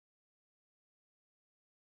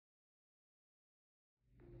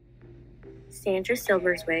Sandra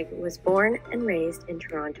Silbersweig was born and raised in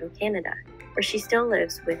Toronto, Canada, where she still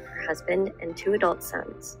lives with her husband and 2 adult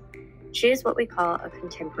sons. She is what we call a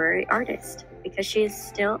contemporary artist because she is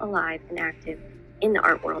still alive and active in the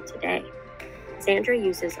art world today. Sandra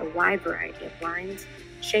uses a wide variety of lines,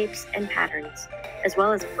 shapes, and patterns, as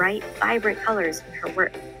well as bright, vibrant colors in her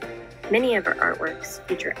work. Many of her artworks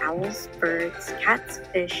feature owls, birds, cats,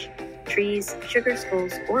 fish, trees, sugar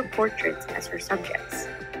skulls, or portraits as her subjects.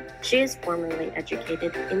 She is formally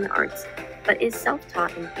educated in the arts, but is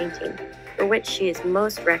self-taught in painting, for which she is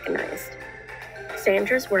most recognized.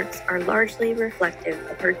 Sandra's works are largely reflective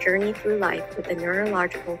of her journey through life with a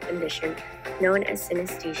neurological condition known as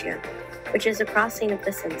synesthesia, which is a crossing of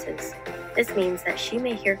the senses. This means that she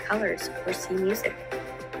may hear colors or see music.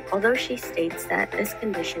 Although she states that this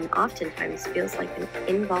condition oftentimes feels like an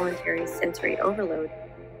involuntary sensory overload,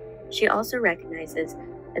 she also recognizes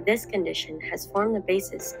that this condition has formed the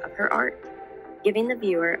basis of her art, giving the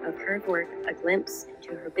viewer of her work a glimpse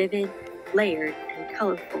into her vivid, layered, and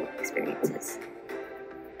colorful experiences.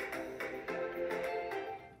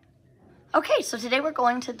 Okay, so today we're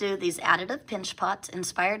going to do these additive pinch pots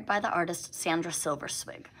inspired by the artist Sandra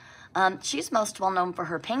Silbersweig. She's most well known for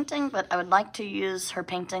her painting, but I would like to use her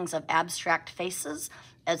paintings of abstract faces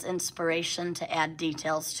as inspiration to add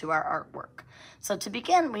details to our artwork. So to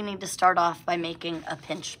begin, we need to start off by making a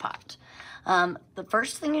pinch pot. The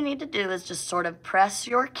first thing you need to do is just sort of press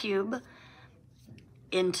your cube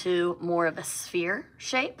into more of a sphere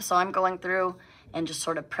shape. So I'm going through and just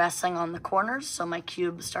sort of pressing on the corners so my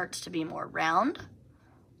cube starts to be more round.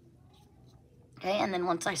 Okay, and then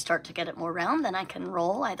once I start to get it more round, then I can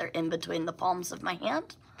roll either in between the palms of my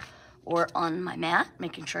hand or on my mat,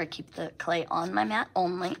 making sure I keep the clay on my mat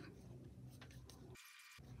only.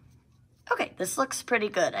 Okay, this looks pretty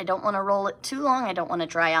good. I don't want to roll it too long. I don't want to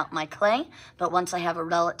dry out my clay, but once I have a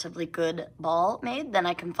relatively good ball made, then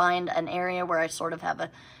I can find an area where I sort of have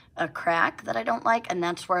a crack that I don't like, and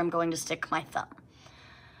that's where I'm going to stick my thumb.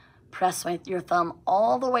 Press your thumb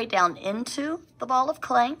all the way down into the ball of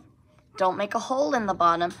clay. Don't make a hole in the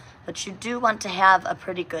bottom, but you do want to have a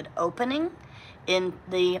pretty good opening in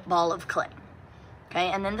the ball of clay. Okay,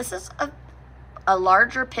 and then this is a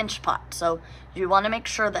larger pinch pot, so you want to make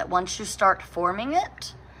sure that once you start forming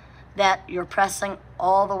it, that you're pressing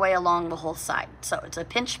all the way along the whole side. So it's a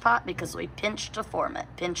pinch pot because we pinch to form it.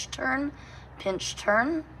 Pinch, turn,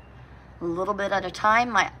 a little bit at a time.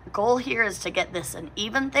 My goal here is to get this an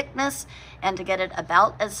even thickness and to get it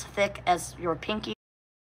about as thick as your pinky.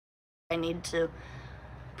 I need to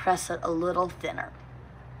press it a little thinner.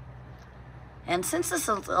 And since this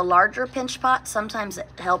is a larger pinch pot, sometimes it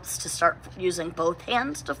helps to start using both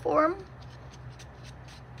hands to form.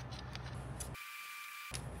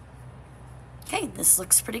 Okay, this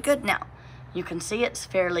looks pretty good now. You can see it's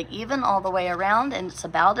fairly even all the way around, and it's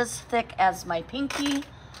about as thick as my pinky,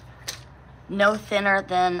 no thinner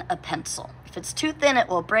than a pencil. If it's too thin, it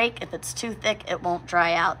will break. If it's too thick, it won't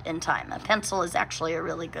dry out in time. A pencil is actually a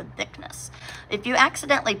really good thickness. If you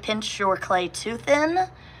accidentally pinch your clay too thin,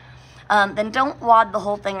 then don't wad the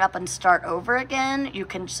whole thing up and start over again. You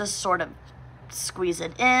can just sort of squeeze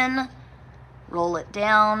it in, roll it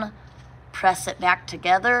down, press it back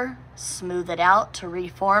together, smooth it out to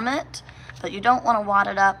reform it. But you don't want to wad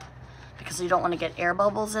it up because you don't want to get air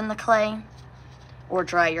bubbles in the clay or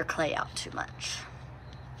dry your clay out too much.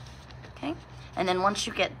 Okay, and then once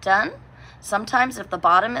you get done, sometimes if the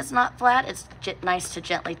bottom is not flat, it's nice to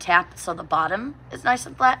gently tap so the bottom is nice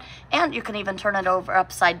and flat, and you can even turn it over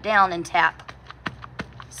upside down and tap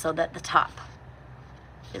so that the top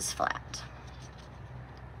is flat.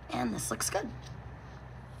 And this looks good.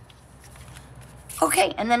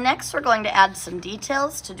 Okay, and then next we're going to add some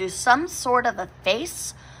details to do some sort of a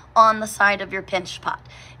face on the side of your pinch pot.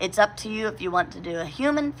 It's up to you if you want to do a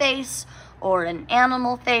human face or an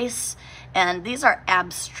animal face, and these are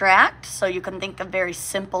abstract, so you can think of very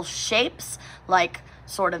simple shapes like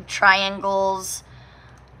sort of triangles,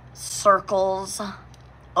 circles,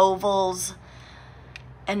 ovals,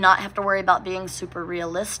 and not have to worry about being super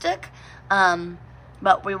realistic,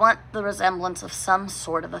 but we want the resemblance of some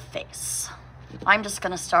sort of a face. I'm just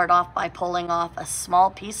going to start off by pulling off a small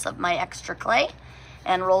piece of my extra clay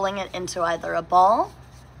and rolling it into either a ball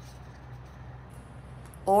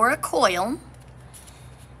or a coil,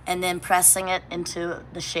 and then pressing it into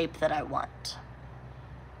the shape that I want.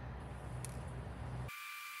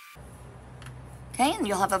 Okay, and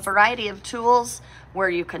you'll have a variety of tools where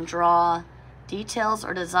you can draw details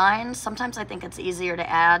or designs. Sometimes I think it's easier to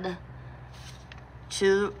add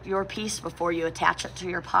to your piece before you attach it to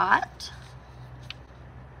your pot.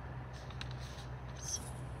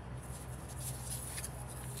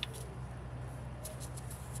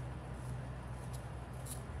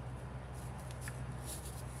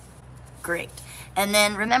 Great. And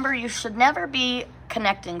then remember, you should never be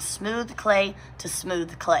connecting smooth clay to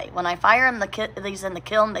smooth clay. When I fire these in the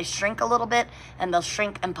kiln, they shrink a little bit, and they'll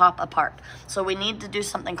shrink and pop apart. So we need to do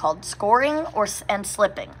something called scoring and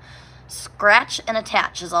slipping. Scratch and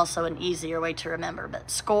attach is also an easier way to remember,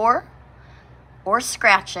 but score or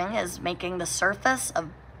scratching is making the surface of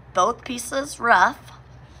both pieces rough.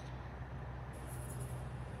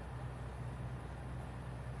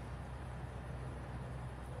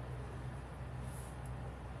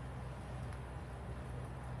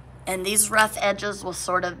 And these rough edges will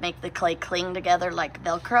sort of make the clay cling together like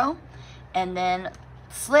Velcro. And then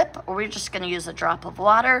slip, or we're just going to use a drop of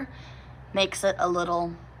water, makes it a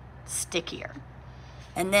little stickier.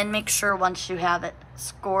 And then make sure once you have it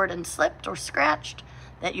scored and slipped or scratched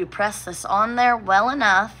that you press this on there well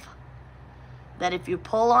enough that if you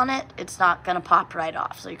pull on it, it's not going to pop right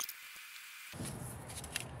off. So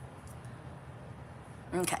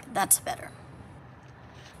okay, that's better.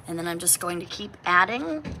 And then I'm just going to keep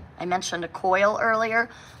adding. I mentioned a coil earlier.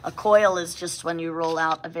 A coil is just when you roll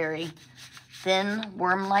out a very thin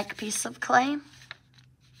worm-like piece of clay.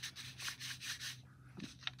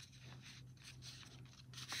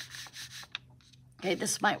 Okay,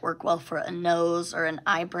 this might work well for a nose or an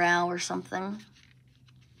eyebrow or something.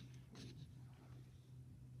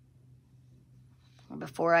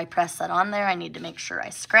 Before I press that on there, I need to make sure I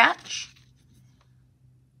scratch.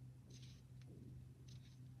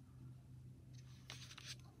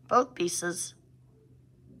 Both pieces.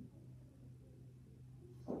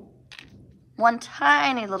 One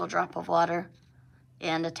tiny little drop of water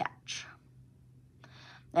and attach.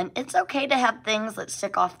 And it's okay to have things that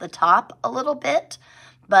stick off the top a little bit,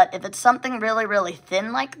 but if it's something really, really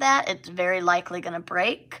thin like that, it's very likely going to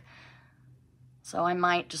break. So I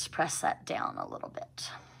might just press that down a little bit.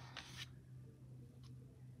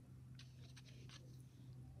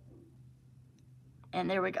 And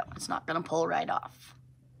there we go. It's not going to pull right off.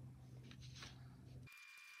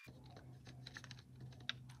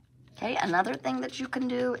 Okay, another thing that you can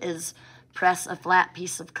do is press a flat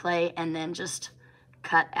piece of clay and then just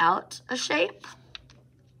cut out a shape.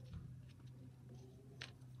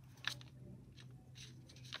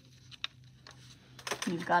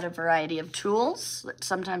 You've got a variety of tools that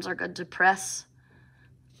sometimes are good to press.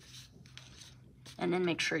 And then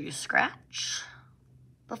make sure you scratch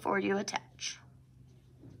before you attach.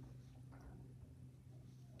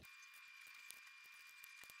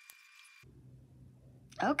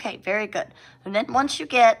 Okay, very good. And then once you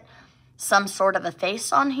get some sort of a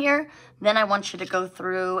face on here, then I want you to go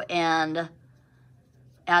through and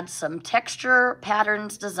add some texture,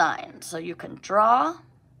 patterns, design. So you can draw,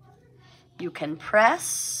 you can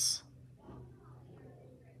press.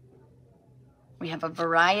 We have a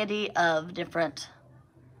variety of different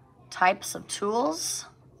types of tools.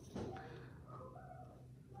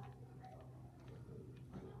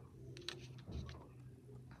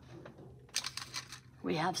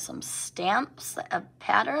 We have some stamps that have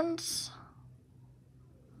patterns.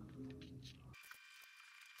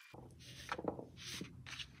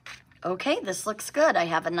 Okay, this looks good. I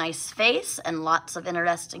have a nice face and lots of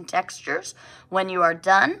interesting textures. When you are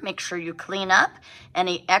done, make sure you clean up.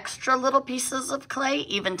 Any extra little pieces of clay,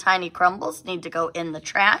 even tiny crumbles, need to go in the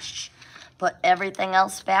trash. Put everything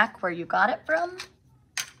else back where you got it from.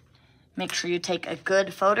 Make sure you take a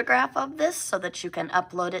good photograph of this so that you can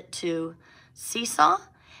upload it to Seesaw,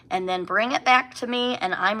 and then bring it back to me,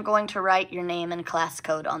 and I'm going to write your name and class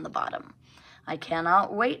code on the bottom. I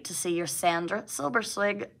cannot wait to see your Sandra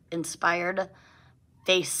Silbersweig inspired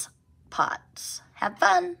face pots. Have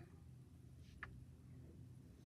fun!